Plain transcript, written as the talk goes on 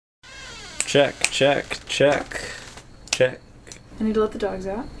Check. I need to let the dogs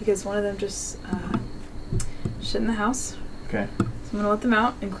out because one of them just shit in the house. Okay. So I'm going to let them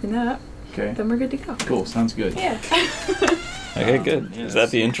out and clean that up. Okay. Then we're good to go. Cool. Sounds good. Yeah. Okay, good. Yes. Is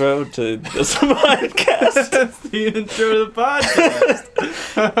that the intro to this podcast? That's the intro to the podcast.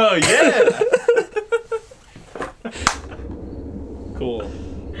 Oh, yeah. Cool.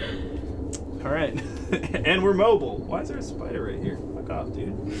 All right. And we're mobile. Why is there a spider right here? Fuck off,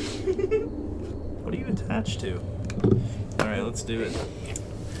 dude. What are you attached to? All right, let's do it.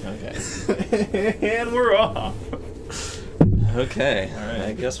 Okay. And we're off. Okay. All right.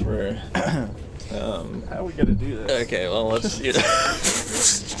 I guess we're... How are we gonna do this? Okay, well, let's...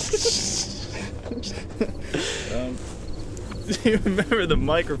 Do you remember the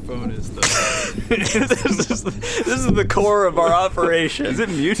microphone is the... this is the core of our operation. Is it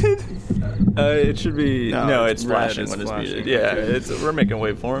muted? It should be... No, it's red, flashing it's when it's flashing. muted. Yeah, Okay. we're making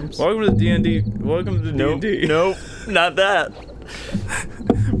waveforms. Welcome to D&D. Welcome to D&D. Nope, not that.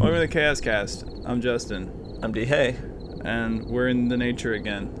 Welcome to the Chaos Cast. I'm Justin, I'm D. Hey. and we're in the nature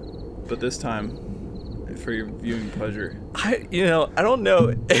again, but this time for your viewing pleasure. I don't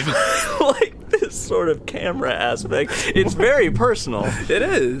know if I like this sort of camera aspect. It's very personal. It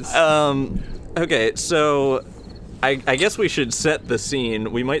is. Okay, so I guess we should set the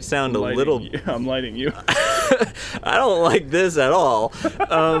scene. We might sound a little... I'm lighting you. I don't like this at all.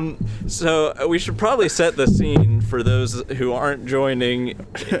 So we should probably set the scene for those who aren't joining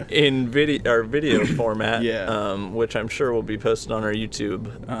in video format, Yeah. which I'm sure will be posted on our YouTube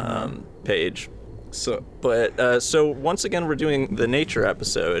page. So So once again, we're doing the nature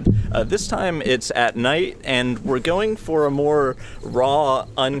episode. This time it's at night, and we're going for a more raw,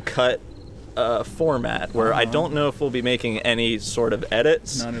 uncut format where I don't know if we'll be making any sort of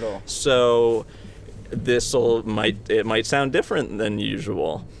edits. none at all. So it might sound different than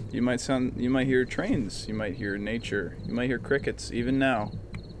usual. You might hear trains. You might hear nature. You might hear crickets. Even now.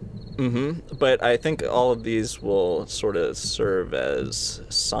 But I think all of these will sort of serve as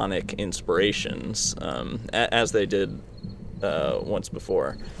sonic inspirations, as they did once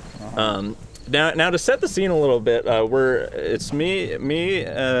before. Now to set the scene a little bit, it's me,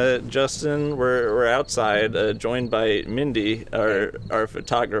 Justin. We're outside, joined by Mindy, our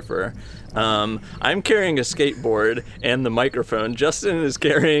photographer. I'm carrying a skateboard and the microphone. Justin is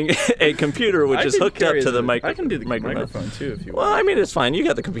carrying a computer, which is hooked up to the microphone. I can do the microphone too if you want. Well, I mean, it's fine. You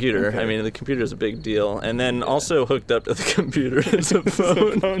got the computer. Okay. I mean, the computer's a big deal. And then also hooked up to the computer is a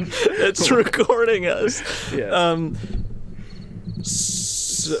phone that's recording us. Yeah.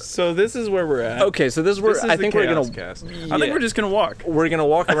 So this is where we're at. Okay, so this is where This is I the think we're Chaos gonna. Cast. Yeah. I think we're just gonna walk. We're gonna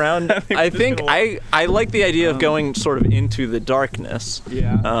walk around. I think I like the idea of going sort of into the darkness.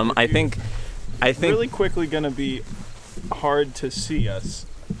 Yeah. I think Really quickly gonna be hard to see us.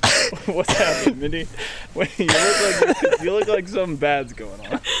 What's happening, Mindy? Wait, you look like something bad's going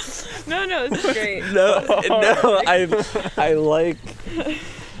on. No, this is great. no, I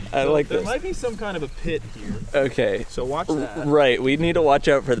like There this. might be some kind of a pit here, Okay. so watch that. Right, we need to watch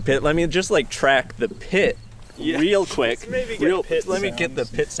out for the pit. Let me just track the pit real quick. Let's maybe get pit Let me get the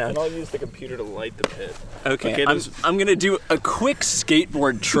sounds. pit sound. And I'll use the computer to light the pit. Okay, Okay, I'm gonna do a quick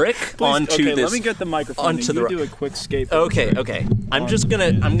skateboard trick onto okay, this. let me get the microphone. onto and the you rock. do a quick skateboard. Okay, trick. okay.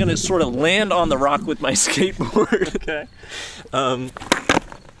 I'm gonna sort of land on the rock with my skateboard. Okay. Um.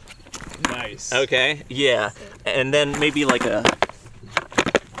 Nice. Okay. Yeah, and then maybe a a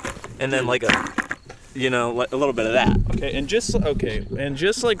little bit of that. Okay, and just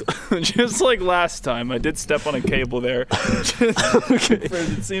like just like last time, I did step on a cable there.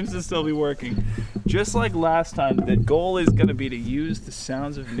 It seems to still be working. Just like last time, the goal is going to be to use the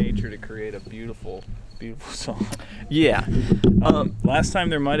sounds of nature to create a beautiful, beautiful song. Yeah. Last time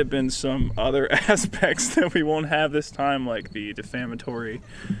there might have been some other aspects that we won't have this time, like the defamatory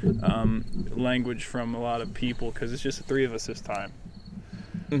language from a lot of people, because it's just the three of us this time.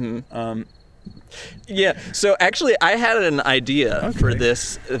 Yeah. So actually, I had an idea for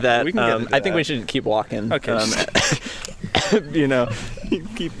this that We can get into I think that. we should keep walking. Okay. You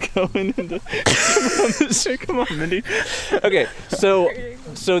keep going into. Come on, Mindy. Okay, so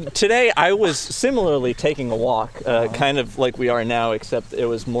today I was similarly taking a walk, kind of like we are now, except it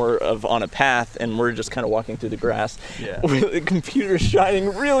was more of on a path, and we're just kind of walking through the grass. Yeah. With the computer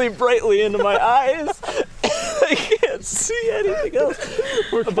shining really brightly into my eyes. I can't see anything else.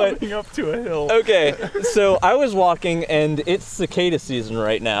 We're coming up to a hill. Okay, so I was walking, and it's cicada season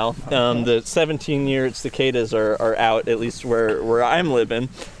right now. The 17-year cicadas are out, at least where I'm living.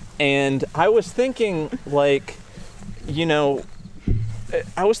 And I was thinking, I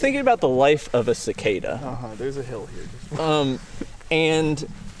was thinking about the life of a cicada. There's a hill here. And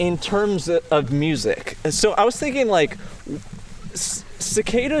in terms of music. So I was thinking like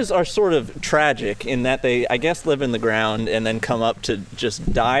cicadas are sort of tragic in that they, I guess, live in the ground and then come up to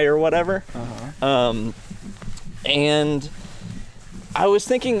just die or whatever. And I was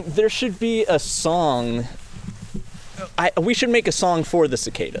thinking there should be a song. We should make a song for the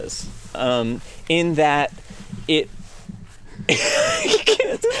cicadas. In that it.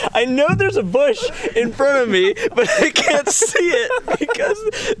 I know there's a bush in front of me, but I can't see it because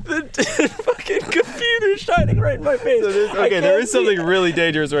the fucking computer's shining right in my face. So there is something really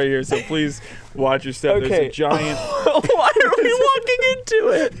dangerous right here, so please watch your step. Okay. There's a giant... Why are we walking into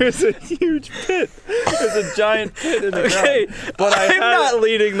it? There's a huge pit. There's a giant pit in the ground. But I'm not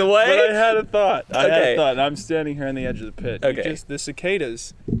leading the way. But I had a thought. Okay. And I'm standing here on the edge of the pit. Okay. The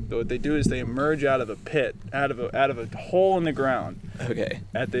cicadas, what they do is they emerge out of a pit, out of a hole in the ground. Okay.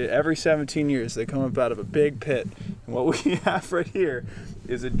 Every 17 years, they come up out of a big pit. And what we have right here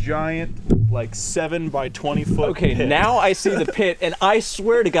is a giant, like 7 by 20 foot Okay, pit. now I see the pit, and I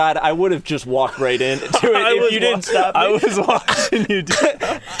swear to God, I would have just walked right into it if you didn't stop me. I was watching you do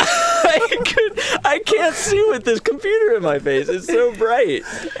that. I can't see with this computer in my face. It's so bright.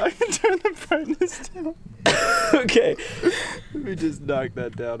 I can turn the brightness down. Okay. Let me just knock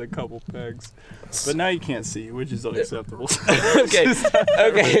that down a couple pegs. But now you can't see, which is unacceptable. Okay.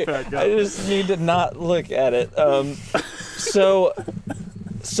 Okay. Back up. I just need to not look at it. So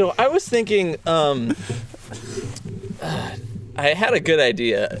I was thinking, I had a good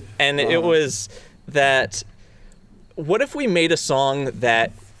idea, and it was that, what if we made a song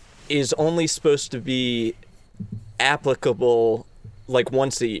that is only supposed to be applicable like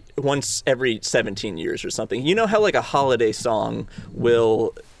once every 17 years or something? You know how like a holiday song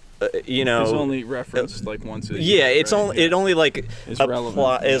will, It's only referenced like once a year. Yeah, it's right? only it only like Is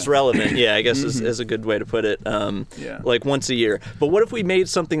relevant. is relevant. Yeah, I guess is a good way to put it. Like once a year. But what if we made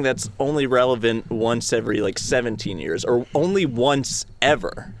something that's only relevant once every like 17 years, or only once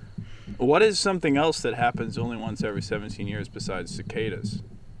ever? What is something else that happens only once every 17 years besides cicadas?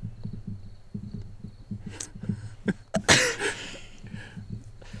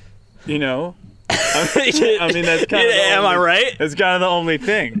 You know? I mean, that's kind of am I right? That's kind of the only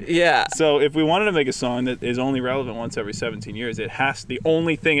thing. Yeah. So if we wanted to make a song that is only relevant once every 17 years, the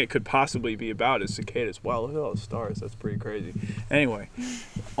only thing it could possibly be about is cicadas. Wow, look at all the stars. That's pretty crazy. Anyway,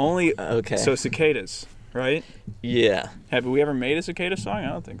 Okay. So cicadas, right? Yeah. Have we ever made a cicada song? I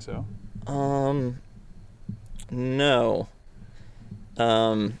don't think so. No.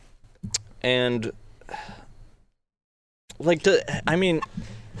 And like, I mean,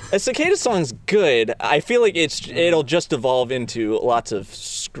 a cicada song's good. I feel like it'll just evolve into lots of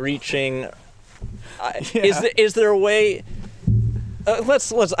screeching. Is there a way?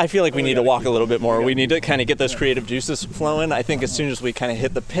 Let's. I feel like we need to walk a little bit more. We need to kind of get those creative juices flowing. I think as soon as we kind of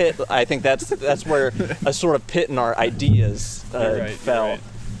hit the pit, I think that's where a sort of pit in our ideas fell. Right.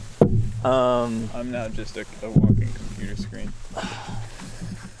 I'm now just a walking computer screen.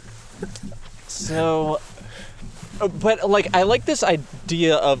 So, but like, I like this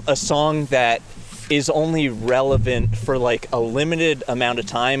idea of a song that is only relevant for like a limited amount of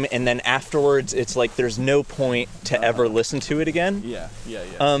time, and then afterwards it's like there's no point to ever listen to it again. Yeah.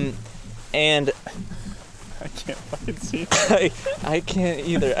 And I can't fucking see it. I can't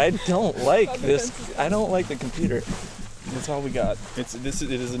either. I don't like this. I don't like the computer. That's all we got. It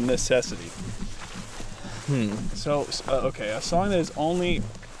is a necessity. So okay, a song that is only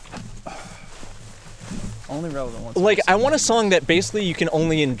relevant once. Like, I want a song that basically you can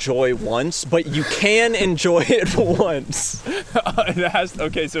only enjoy once, but you can enjoy it once. It has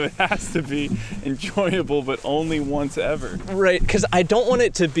to be enjoyable, but only once ever. Right, because I don't want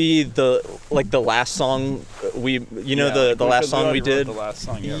it to be the last song the last song we did. The last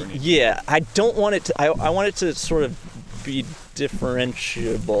song you ever need. Yeah, I don't want it to. I want it to sort of be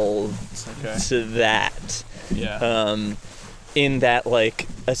differentiable to that. Yeah. In that, like,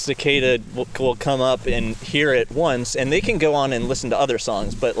 a cicada will come up and hear it once, and they can go on and listen to other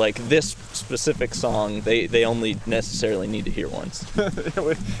songs, but like this specific song, they only necessarily need to hear once.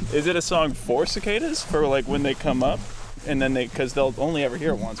 Is it a song for cicadas, for like when they come up, and then because they'll only ever hear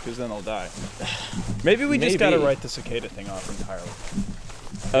it once, because then they'll die? Maybe we just gotta write the cicada thing off entirely.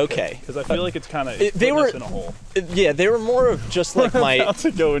 Okay. Because I feel like it's kind of us in a hole. Yeah, they were more of just like my. About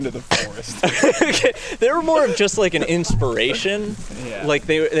to go into the forest. Okay, they were more of just like an inspiration. Yeah. Like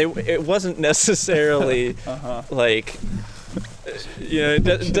it wasn't necessarily like.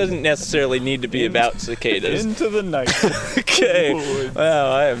 It doesn't necessarily need to be about cicadas. Into the night. Okay.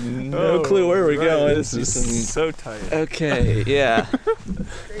 Wow, I have no clue where we're going. This is so tight. Okay. Yeah.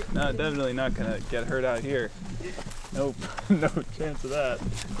 No, definitely not gonna get hurt out here. Nope. No chance of that.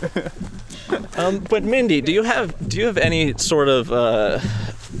 But Mindy, do you have any sort of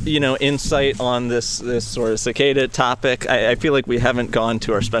insight on this sort of cicada topic? I feel like we haven't gone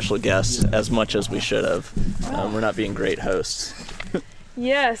to our special guest as much as we should have. We're not being great hosts.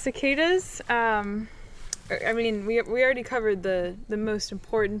 Yeah, cicadas. I mean, we already covered the most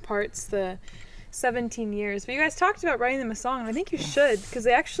important parts, the 17 years. But you guys talked about writing them a song, and I think you should, because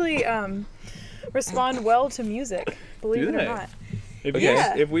they actually respond well to music, believe it or not.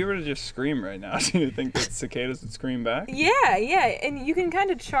 If we were to just scream right now, do you think that cicadas would scream back? Yeah, and you can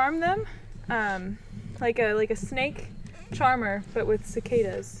kind of charm them, like a snake charmer, but with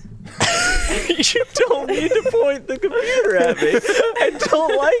cicadas. You don't need to point the computer at me. I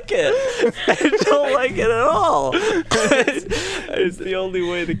don't like it. I don't like it at all. It's the only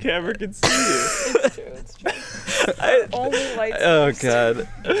way the camera can see you. It's true. Only lights. Oh God.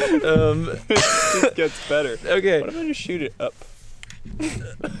 It just gets better. Okay. What if I just shoot it up?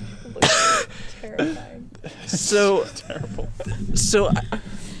 Terrifying. So Terrible. So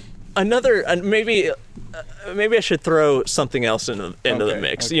another maybe I should throw something else into the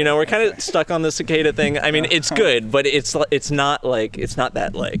mix. Okay. You know, we're kind of stuck on the cicada thing. I mean, it's good, but it's not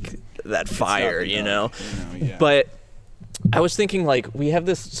that fire, you know. Yeah. But I was thinking, like, we have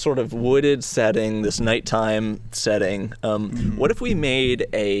this sort of wooded setting, this nighttime setting. What if we made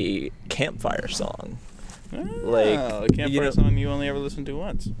a campfire song? A campfire song you only ever listen to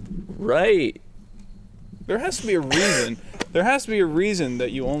once. Right. There has to be a reason. There has to be a reason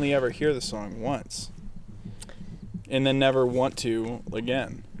that you only ever hear the song once. And then never want to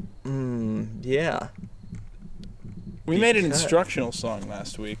again. Yeah. We made an instructional song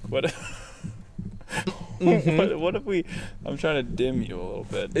last week. What what if we... I'm trying to dim you a little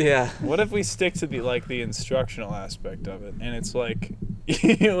bit. Yeah. What if we stick to the instructional aspect of it, and it's like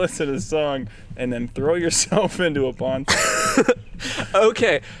you listen to the song and then throw yourself into a bonfire.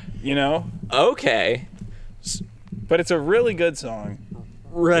 Okay. You know? Okay. But it's a really good song.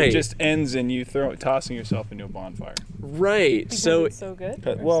 Right. It just ends in you tossing yourself into a bonfire. Right. Because So it's so good.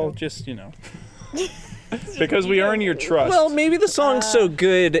 Just, because we earn your trust. well, maybe the song's so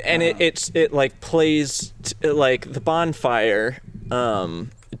good and it like plays like the bonfire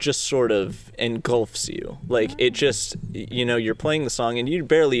just sort of engulfs you. Like it just, you're playing the song and you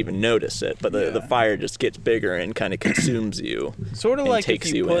barely even notice it, but the fire just gets bigger and kind of consumes you. Sort of like if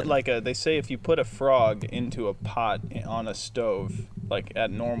you put in. they say if you put a frog into a pot on a stove, like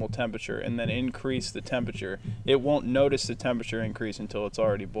at normal temperature, and then increase the temperature, it won't notice the temperature increase until it's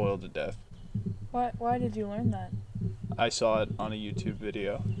already boiled to death. Why did you learn that? I saw it on a YouTube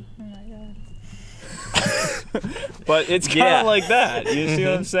video. Oh my god. But it's kind of like that. You see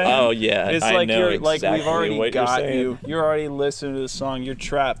what I'm saying? Oh yeah, it's I like know we've exactly already what got you're saying. you. You're already listening to the song. You're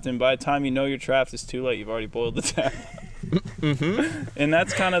trapped, and by the time you know you're trapped, it's too late. You've already boiled the death. And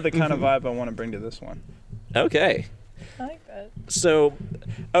that's kind of the kind of vibe I want to bring to this one. Okay. I like that. So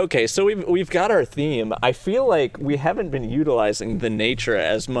we've got our theme. I feel like we haven't been utilizing the nature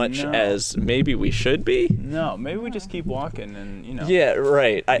as much as maybe we should be. No, maybe we just keep walking and Yeah,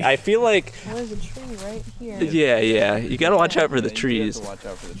 right. I feel like Well, there's a tree right here. yeah. You gotta watch out for the You trees. have to watch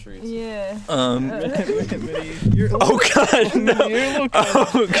out for the trees. Yeah. Oh God, no!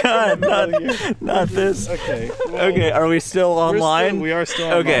 Oh God, not this. Okay. Okay, are we still online? We are still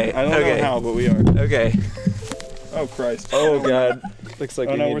online. Okay, I don't okay. know how, but we are. Okay. Oh Christ. Oh God. Looks like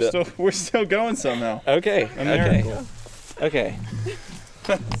Oh we no, need to. we're still going somehow. Okay. A miracle. Okay.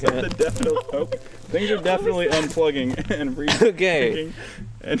 The definite hope. Things are definitely unplugging and Okay.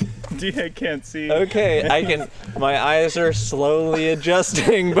 And DA can't see. Okay, I can. My eyes are slowly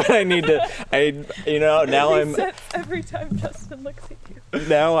adjusting, but I need to. Now I'm. Every time Justin looks at you.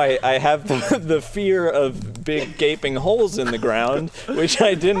 Now I have the fear of big gaping holes in the ground, which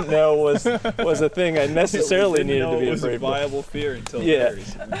I didn't know was a thing I necessarily needed to be it was afraid a of. viable fear until Yeah.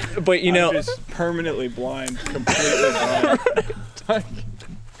 Larry's. But I'm just permanently blind, completely blind.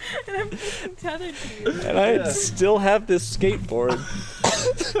 And I'm freaking tethered to you. and I still have this skateboard.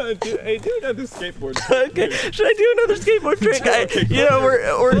 Hey, do another skateboard. Okay, should I do another skateboard trick?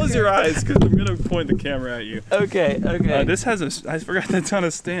 We're Close your eyes, because I'm gonna point the camera at you. Okay. This has I forgot that's on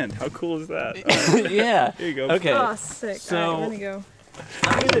a stand. How cool is that? Yeah. Here you go. Okay. Oh, sick. So- Alright, I'm gonna go.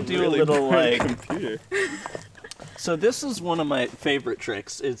 I'm gonna do Really a little bright like. computer. So this is one of my favorite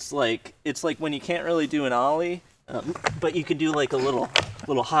tricks. It's like when you can't really do an ollie, but you can do like a little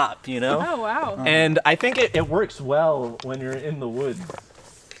hop, Oh, wow. And I think it works well when you're in the woods.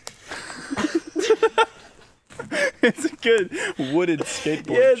 It's a good wooded skateboard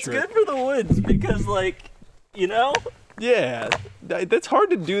Yeah, it's trick. good for the woods because Yeah, that's hard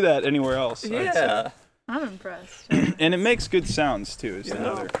to do that anywhere else. I'd say. Yeah. I'm impressed. And it makes good sounds too. Is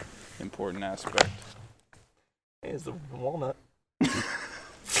another important aspect. Here's the walnut.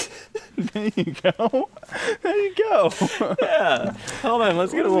 There you go. There you go. Yeah. Hold on,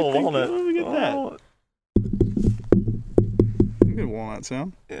 let's get a little walnut. What do we get that? Good walnut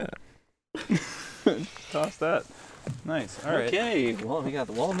sound. Yeah. Toss that. Nice. All right. Okay. Well, we got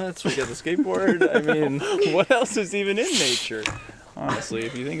the walnuts. We got the skateboard. I mean, What else is even in nature? Honestly,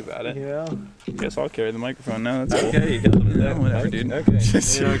 if you think about it. yeah. Guess I'll carry the microphone now. That's cool. Okay, you got them. Yeah, whatever, dude. Okay.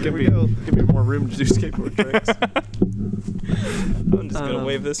 Just, give me more room to do skateboard tricks. I'm just gonna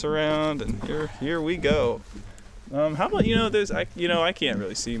wave this around, and here we go. How about I can't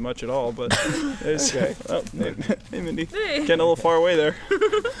really see much at all, but there's Okay. Oh, hey Mindy, Hey. getting a little far away there.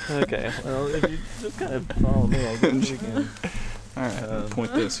 Okay. Well, if you just kind of follow me, I guess you can. All right,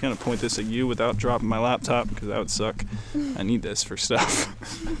 point this at you without dropping my laptop because that would suck. I need this for stuff.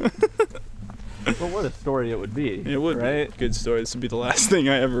 Well, what a story it would be. It would right? be. Good story. This would be the last thing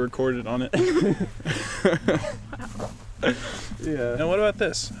I ever recorded on it. Yeah. Now, what about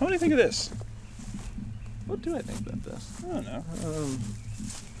this? What do you think of this? What do I think about this? I don't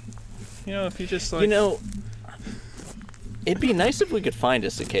know. If you just like. It'd be nice if we could find a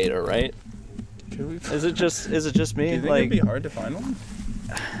cicada, right? Could we? Is it just me? Do you think it'd be hard to find one?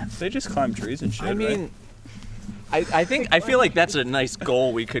 They just climb trees and shit. I mean, I feel like that's a nice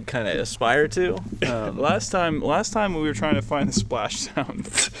goal we could kind of aspire to. right? Last time we were trying to find the splash sound,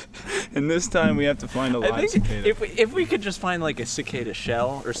 and this time we have to find a I live think cicada. if we could just find like a cicada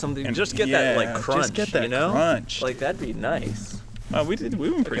shell or something, And just get that like crunch, just get that you know? crunch. Like that'd be nice. We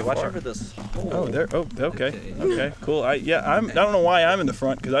went pretty Watch far. over this hole. Oh, there. Oh, okay, cool. I don't know why I'm in the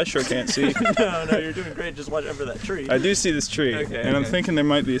front because I sure can't see. No, you're doing great. Just watch over that tree. I do see this tree, Okay, and I'm okay. thinking there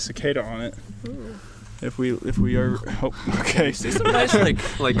might be a cicada on it. If we are. Oh, okay. See some nice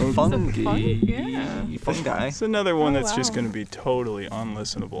like fungi. Yeah. Fungi. It's another one Oh, that's just wow. going to be totally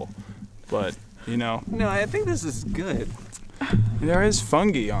unlistenable, but No, I think this is good. there is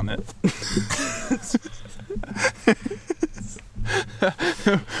fungi on it.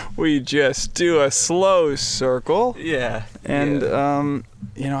 We just do a slow circle, Yeah. and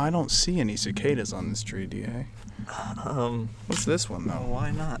yeah. I don't see any cicadas on this tree, DA. What's this one though?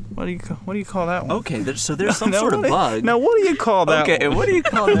 Why not? What do you call that one? Okay, so there's some sort of bug. Now, what do you call that? Okay, one? what do you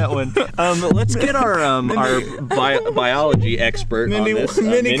call that one? Let's get our biology expert Mindy, on this.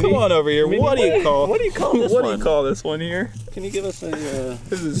 Mindy, come on over here. Mindy, what do you call? What do you call this What one? do you call this one here? Can you give us a?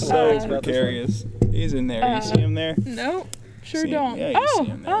 This is so Uh, precarious. He's in there. You see him there? Nope. Sure See- don't. yeah, you see Oh,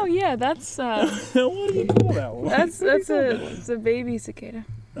 him there. oh yeah, that's What do you call that one? it's a baby cicada.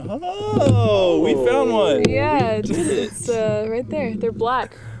 Oh, we found one. Yeah, it's right there. They're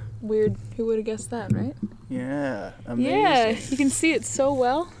black. Weird. Who would have guessed that, right? Yeah, amazing. Yeah, you can see it so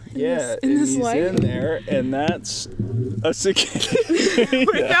well. Yeah, in and this he's light. in there, and that's a cicada. We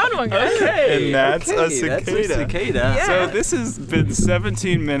found one, guys. And that's a That's cicada. a cicada. Yeah. So this has been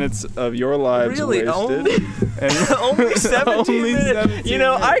 17 minutes of your lives Really? wasted. And Only 17 Only minutes. 17 You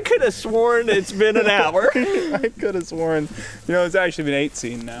know, minutes. I could have sworn it's been an hour. I could have sworn, it's actually been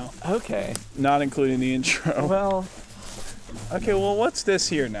 18 now, Okay. not including the intro. Well, Okay, well, what's this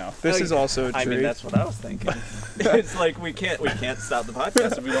here now? This is also a tree. I mean, that's what I was thinking. It's like we can't stop the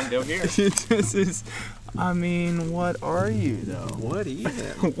podcast if we don't go here. This is, what are you though? What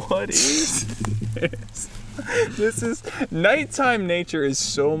even? What is this? This is nighttime nature is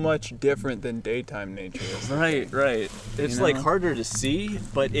so much different than daytime nature is. Right. It's know? like harder to see,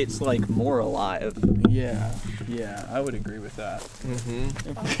 but it's like more alive. Yeah, I would agree with that.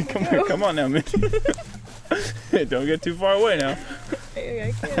 Mm-hmm. Come on now, Mindy. Hey, don't get too far away now.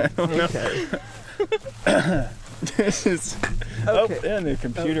 I can't. Okay. This is. Okay. Oh, and the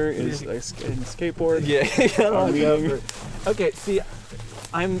computer is a skateboard. Yeah. Okay. See,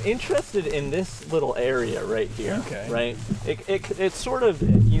 I'm interested in this little area right here. Okay. Right. It's sort of,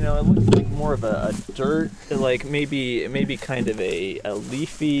 it looks like more of a dirt, like maybe kind of a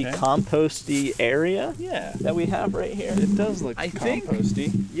leafy, Okay. composty area Yeah. that we have right here. It does look I think-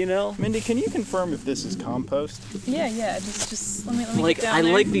 composty. Mindy, Can you confirm if this is compost? Yeah. Just let me like get down I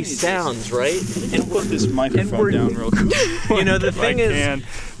there. like these sounds, right? And put this microphone we're- down real quick. The If thing I is,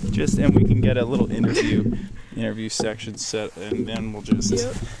 can, and we can get a little interview section set, and then we'll just.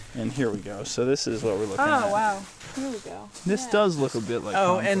 Yep. And here we go. So this is what we're looking Oh at. wow. Here we go. This Yeah. does look a bit like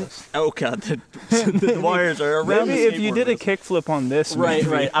compost. God, the wires are around. Maybe the if you did a skateboard. kickflip on this, Right.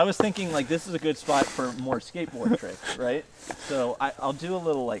 maybe. I was thinking like this is a good spot for more skateboard tricks, right? So I'll do a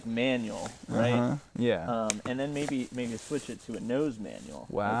little like manual, right? Yeah. And then maybe switch it to a nose manual.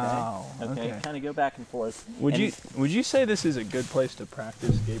 Wow. Okay. Kind of go back and forth. Would you say this is a good place to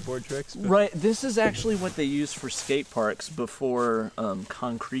practice skateboard tricks? Right. This is actually what they used for skate parks before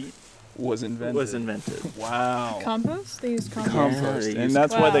concrete was invented. Wow. Compost? They use compost. Compost. Yeah, And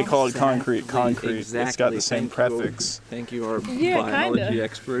that's why they call it Exactly. concrete. Exactly. It's got the same prefix. Thank you, our Yeah, biology kinda.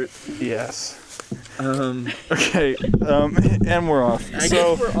 expert. Yes. Okay. And we're off. I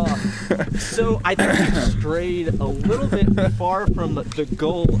guess we're off. So I think we strayed a little bit far from the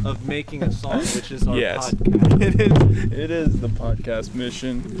goal of making a song, which is our podcast. It is the podcast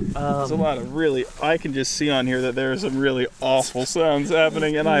mission. There's a lot of I can just see on here that there are some really awful sounds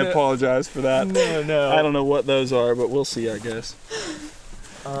happening, and I apologize for that. No. I don't know what those are, but we'll see, I guess.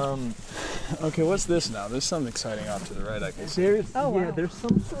 Okay, what's this now? There's something exciting off to the right, I can see. There's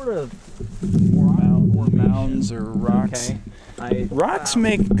some sort of mounds or rocks. Okay. Rocks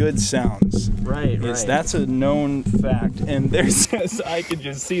make good sounds. Right. That's a known fact, and I can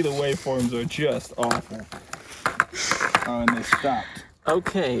just see the waveforms are just awful. Oh, and they stopped.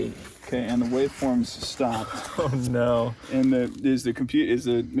 Okay, and the waveforms stopped. Oh no. And is the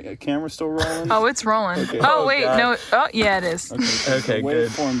camera still rolling? Oh, it's rolling. Okay. Oh, wait, God. no. Oh, yeah, it is. Okay, the good.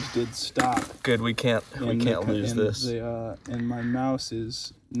 waveforms did stop. Good. We can't lose this. And my mouse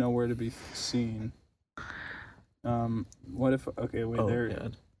is nowhere to be seen. What if? Okay, wait.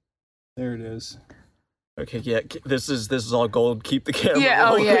 There it is. Okay, yeah. This is all gold. Keep the camera. Yeah.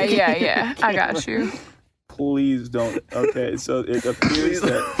 Oh, rolling. yeah. I got you. Please don't. Okay, so it appears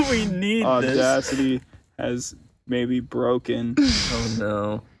that we need Audacity has maybe broken. Oh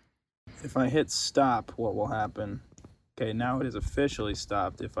no. If I hit stop, what will happen? Okay, now it is officially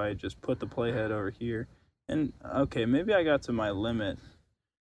stopped. If I just put the playhead over here. And, okay, maybe I got to my limit.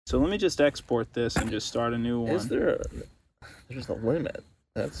 So let me just export this and just start a new one. There's a limit?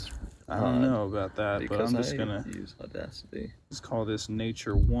 I don't know about that, but I'm just gonna use Audacity. Let's call this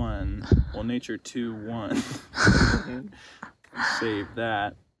Nature 1. Well, Nature 2 1. Save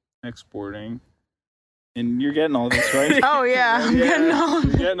that. Exporting. And you're getting all this, right? Oh, yeah. I'm getting all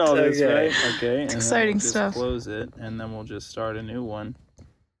You're getting all this, Okay. right? Okay. And exciting then we'll just stuff. Close it, and then we'll just start a new one.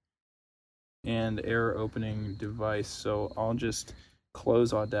 And error opening device. So I'll just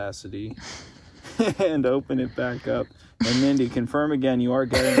close Audacity and open it back up. And Mindy, confirm again. You are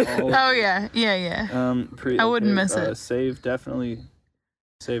getting all. Oh, yeah. I wouldn't miss it. Definitely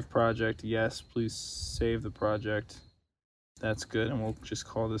save project. Yes, please save the project. That's good. And we'll just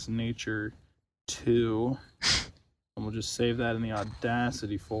call this Nature 2. And we'll just save that in the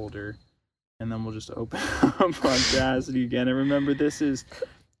Audacity folder. And then we'll just open up Audacity again. And remember, this is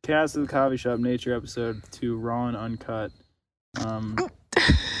Chaos of the Coffee Shop Nature episode 2, raw and uncut.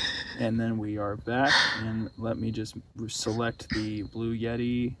 And then we are back, and let me just select the Blue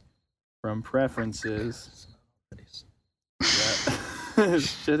Yeti from preferences. That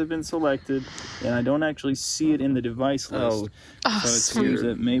should have been selected, and I don't actually see it in the device list. So it seems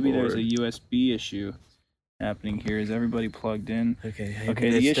that maybe there's a USB issue happening here. Is everybody plugged in? Okay,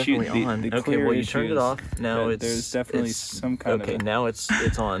 the issue, on. the Okay, clear well, you issue turned it is off. Now that there's definitely some kind of. Okay, now it's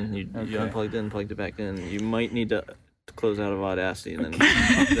on. You unplugged in, plugged it back in. You might need to close out of Audacity and then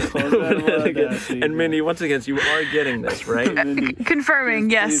Close out of Audacity. And Mindy, once again, you are getting this, right? Confirming,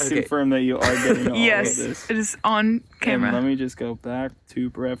 yes. Please confirm that you are getting all Yes, of this. it is on camera. And let me just go back to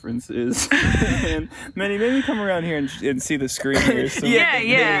preferences. And Mindy, maybe come around here and see the screen here. So Yeah, Maybe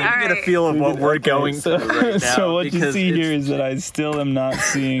get a alright. feel of what we're going so, through right now. So what you because see here it's- is that I still am not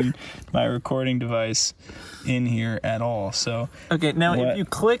seeing my recording device in here at all. So Okay, now What? if you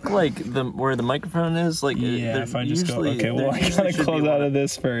click like where the microphone is, like if I just go, usually- okay, well I there gotta usually should close be out one. of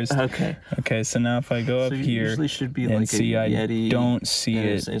this first. Okay. Okay, so now if I go up So you here usually should be and like see, a I Yeti. don't see and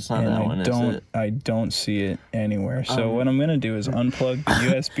it. It's not and that one, is it? I don't see it anywhere. So what I'm gonna do is unplug the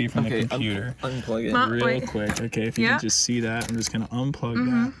USB from the computer. Unplug it. Well, Real wait. quick. Okay, if you Yeah. can just see that, I'm just gonna unplug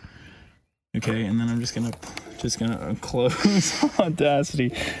that. Okay, and then I'm just gonna close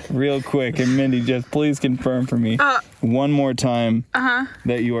Audacity real quick. And Mindy, just please confirm for me one more time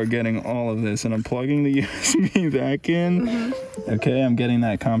that you are getting all of this. And I'm plugging the USB back in. Okay, I'm getting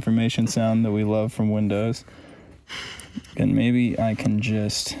that confirmation sound that we love from Windows. And maybe I can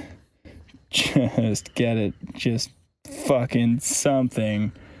just get it, just fucking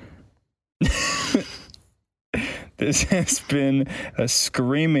something. This has been a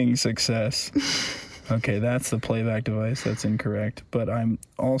screaming success. Okay, that's the playback device. That's incorrect. But I'm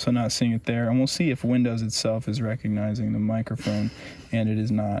also not seeing it there. And we'll see if Windows itself is recognizing the microphone, and it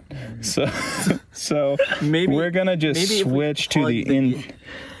is not. So Maybe we're going to just maybe if we switch to plug the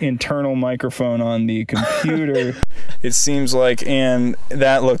internal microphone on the computer. It seems like, and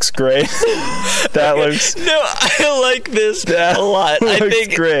that looks great. That looks. No, I like this a lot. I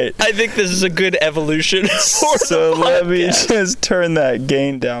think great. I think this is a good evolution for So the let me podcast. just turn that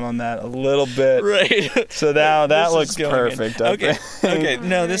gain down on that a little bit. Right. So now that This looks is going perfect. in. I Okay. think. Okay.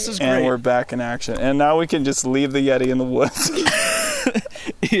 No, this is And great. we're back in action. And now we can just leave the Yeti in the woods.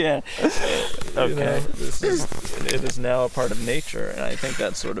 Yeah. Okay. It is now a part of nature, and I think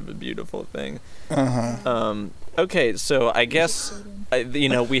that's sort of a beautiful thing. Okay, so I guess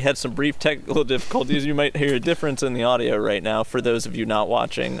we had some brief technical difficulties. You might hear a difference in the audio right now for those of you not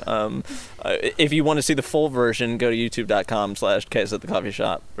watching. If you want to see the full version, go to youtube.com/Case at the Coffee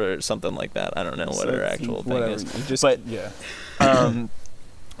Shop or something like that. I don't know what our actual thing is.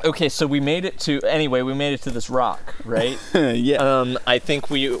 Okay, so we made it to this rock, right? Yeah. I think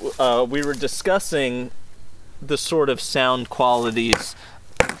we were discussing the sort of sound qualities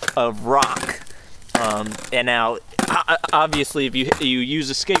of rock, and now obviously if you use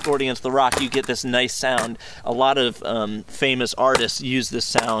a skateboard against the rock, you get this nice sound. A lot of famous artists use this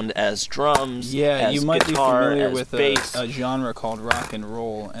sound as drums, as you might guitar, be familiar as with bass. a genre called rock and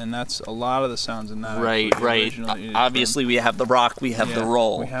roll, and that's a lot of the sounds in that. Right. Originally Obviously, we have the rock, we have the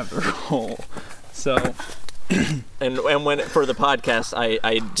roll. We have the roll. So. And when for the podcast,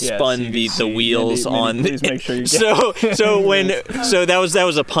 I spun so you the can see. wheels Mindy, on. please make sure you get so that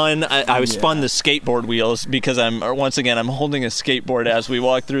was a pun. I spun the skateboard wheels because I'm holding a skateboard as we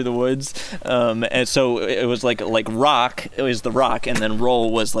walk through the woods, and so it was like rock. It was the rock, and then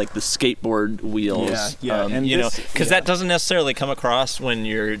roll was like the skateboard wheels. Yeah. And because that doesn't necessarily come across when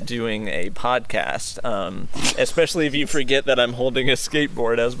you're doing a podcast, especially if you forget that I'm holding a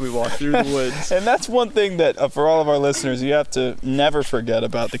skateboard as we walk through the woods. And that's one thing that, for all of our listeners, you have to never forget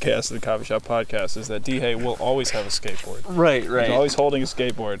about the Cast of the Coffee Shop podcast is that D-Hay will always have a skateboard. Right. He's always holding a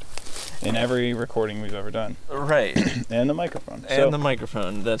skateboard in every recording we've ever done. Right. And the microphone. And the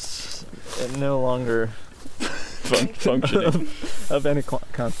microphone. That's no longer functioning of any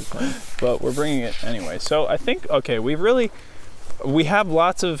consequence. But we're bringing it anyway. So I think, we have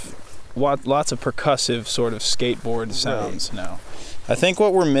lots of percussive sort of skateboard sounds now. I think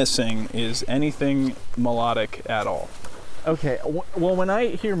what we're missing is anything melodic at all. Okay, well, when I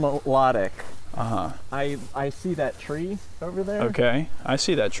hear melodic, I see that tree over there. Okay, I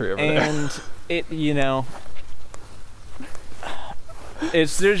see that tree over there. And it,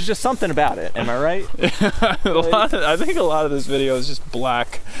 there's just something about it. Am I right? I think a lot of this video is just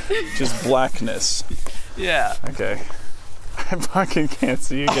blackness. Yeah. Okay. I fucking can't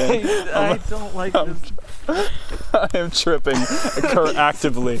see again. I don't like this. I am tripping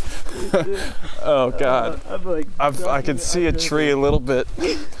actively. Oh God. I can see a tree a little bit.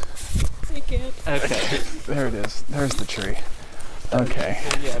 I can't. Okay. There it is. There's the tree. Okay.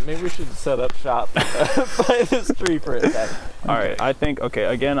 Yeah, maybe we should set up shop by this tree for a second. All right. I think. Okay.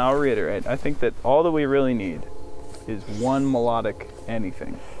 Again, I'll reiterate. I think that all that we really need is one melodic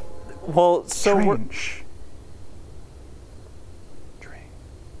anything. Well, so we're.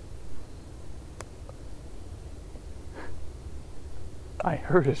 I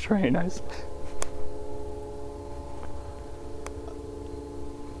heard a train.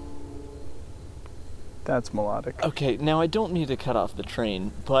 That's melodic. Okay, now I don't need to cut off the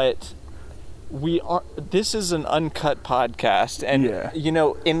train, but this is an uncut podcast, and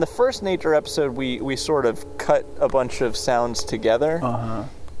in the first nature episode we sort of cut a bunch of sounds together.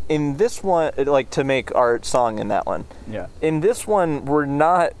 In this one, to make our song in that one. Yeah. In this one, we're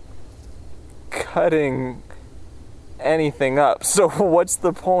not cutting anything up. So what's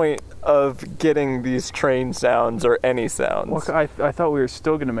the point of getting these train sounds or any sounds? Well, I thought we were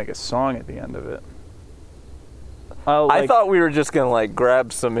still going to make a song at the end of it. I thought we were just going to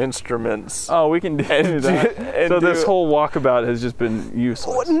grab some instruments. Oh, we can do that. So this whole walkabout has just been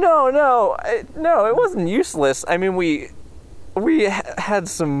useless. No, it wasn't useless. I mean, we had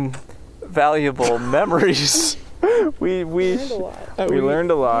some valuable memories. We learned a lot. We learned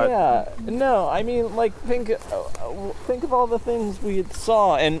a lot. Yeah. No, I mean, think of all the things we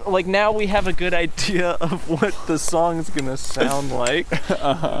saw, and now we have a good idea of what the song's gonna sound like.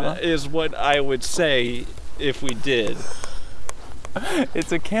 Is what I would say if we did.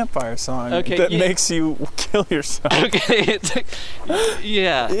 It's a campfire song that makes you kill yourself. Okay.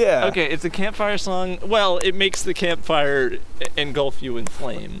 Yeah. Yeah. Okay, it's a campfire song. Well, it makes the campfire engulf you in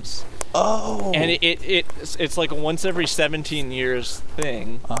flames. Oh. And it's like a once every 17 years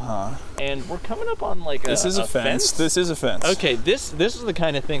thing. And we're coming up on this is a fence. This is a fence. Okay, this is the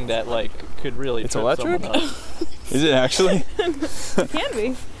kind of thing that could really. It's trip electric. someone up. Is it actually? It can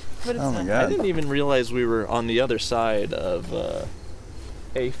be. But it's oh my God. I didn't even realize we were on the other side of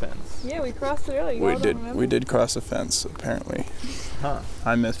a fence. Yeah, we crossed it earlier. We did. We did cross a fence. Apparently, Huh.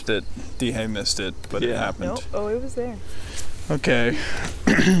 I missed it. D-Hay missed it, but it Yeah. happened. Nope. Oh, it was there. Okay.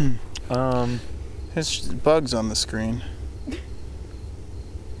 There's bugs on the screen.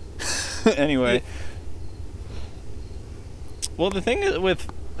 Anyway. Well, the thing is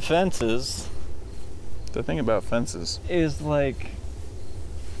with fences The thing about fences. is like,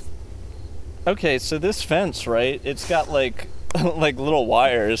 okay, so this fence, right? It's got like like little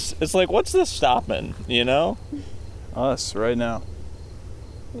wires. It's like, what's this stopping? You know? Us right now.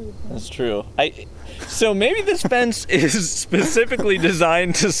 That's true. So maybe this fence is specifically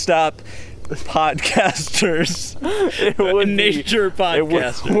designed to stop podcasters, nature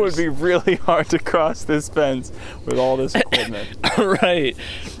podcasters. It would be really hard to cross this fence with all this equipment. Right.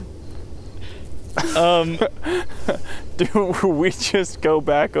 Do we just go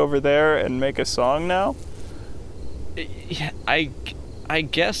back over there and make a song now? Yeah, I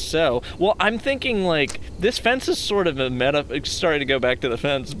guess so. Well, I'm thinking like this fence is sort of a sorry to go back to the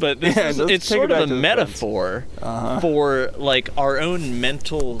fence, but it's sort of a metaphor for like our own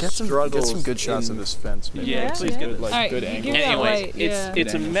mental struggles. Get some good shots of this fence, maybe. Yeah, please get like All right, good you angles. give me that Anyways, light, yeah.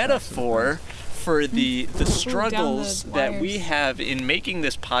 it's a metaphor for the struggles the that we wires. have in making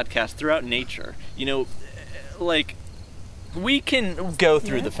this podcast throughout nature. You know, like we can go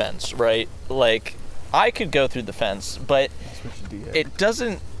through the fence, right? Like I could go through the fence, but it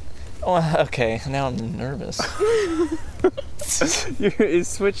doesn't. Oh, okay, now I'm nervous. You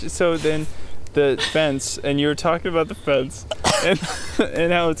switch. So then, the fence, and you were talking about the fence,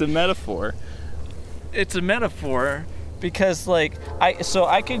 and how it's a metaphor. It's a metaphor because, like,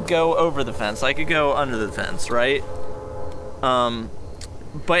 I could go over the fence, I could go under the fence, right?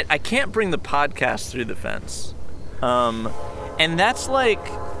 But I can't bring the podcast through the fence, and that's like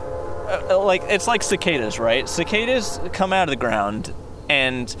it's like cicadas, right? Cicadas come out of the ground,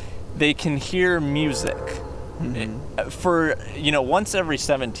 and they can hear music for once every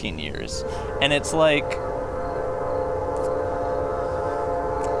 17 years, and it's like.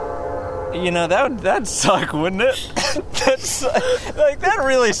 That'd suck, wouldn't it? That's like that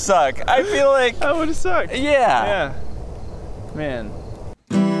really suck. I feel like That would have sucked. yeah. Yeah. Man.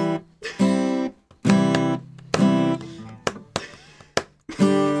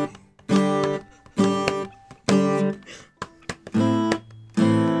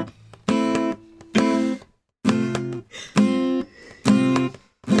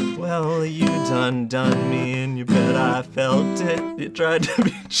 Well, you done me, and you bet I felt it. You tried to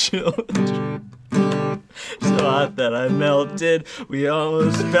be children, so hot that I melted. We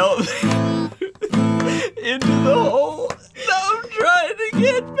almost fell into the hole. Now I'm trying to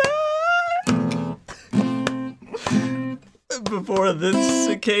get back. Before this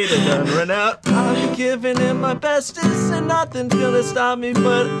cicada done run out, I'm giving it my bestest, and nothing's gonna stop me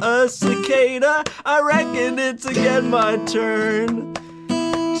but a cicada. I reckon it's again my turn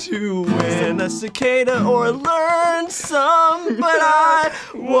to win a cicada or learn some, but I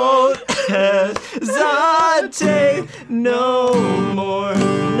won't hesitate no more,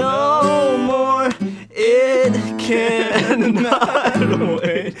 no more. It cannot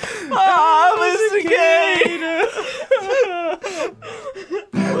wait. I'm a cicada.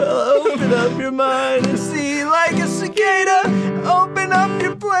 Well, open up your mind and see like a cicada. Open up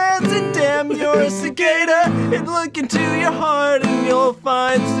your plans and damn, you're a cicada. And look into your heart and you'll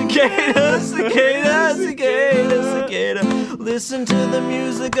find cicada, cicada, cicada, cicada. Listen to the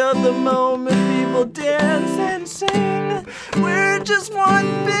music of the moment, people dance and sing. We're just one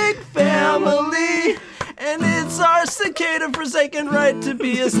big family, and it's our cicada-forsaken right to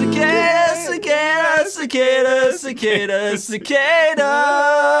be a cicada, cicada, cicada, cicada, cicada.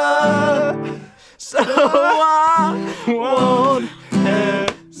 So I won't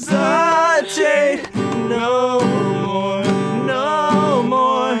hesitate no more, no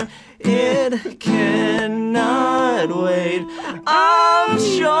more. It cannot wait. I'm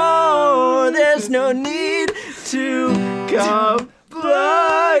sure there's no need to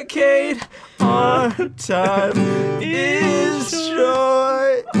complicate. Our time is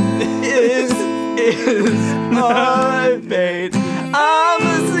short. Is my fate. I'm a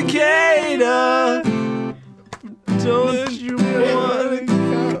cicada. Don't you wanna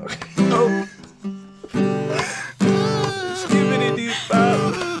go? Oh. Skibbity-doo-bop.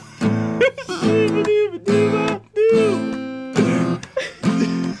 Skibbity-doo-bop-doo.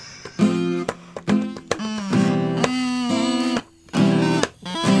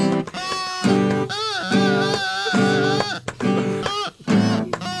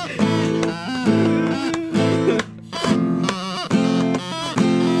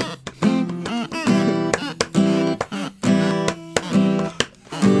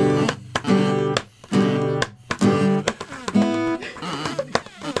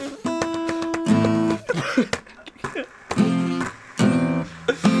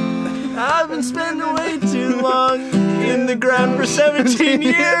 for 17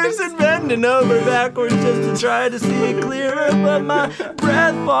 years and bending over backwards just to try to see it clearer, but my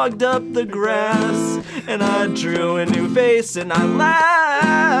breath fogged up the grass, and I drew a new face and I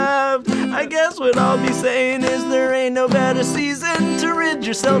laughed. I guess what I'll be saying is there ain't no better season to rid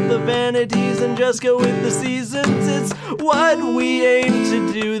yourself of vanities and just go with the seasons. It's what we aim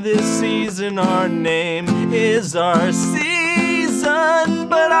to do this season. Our name is our season,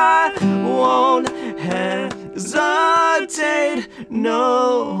 but I won't hesitate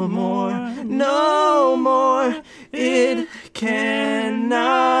no more, no more. It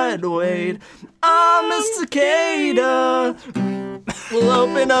cannot wait. I'm a cicada. We'll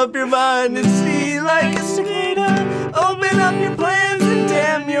open up your mind and see like a cicada. Open up your plans and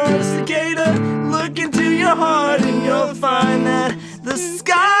damn, you're a cicada. Look into your heart and you'll find that the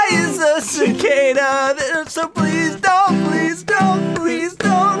sky is a cicada. So please don't, please don't, please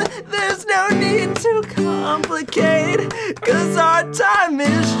don't. There's no need to complicate, 'cause our time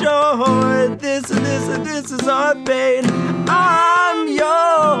is short. This and this and this is our fate. I'm yours.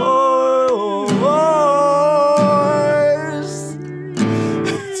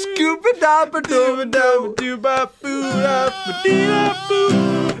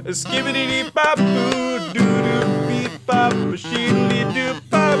 Scoop-a-dop-a-doo-a-doo-ba-doo-ba-boo-da-ba-dee-da-boo. Skibbity-dee-bop-boo, doo-doo-beep-bop,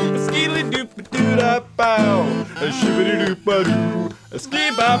 shiddly-doop-bop, skiddly-doop-a-doo-da-bow, shibbity-doop-a-doo,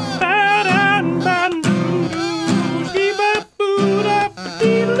 skee-bop-ba-da-ba-doo,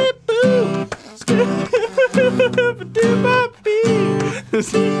 skee-bop-boo-da-ba-dee-li-boo, skee-bop-a-doo-bop-bee,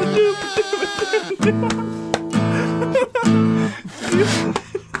 skee-bop-a-doo-ba-doo-ba-doo.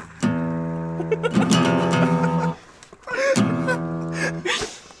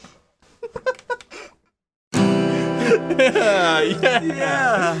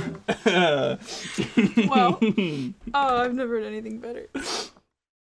 Yeah. Wow. Oh, I've never heard anything better.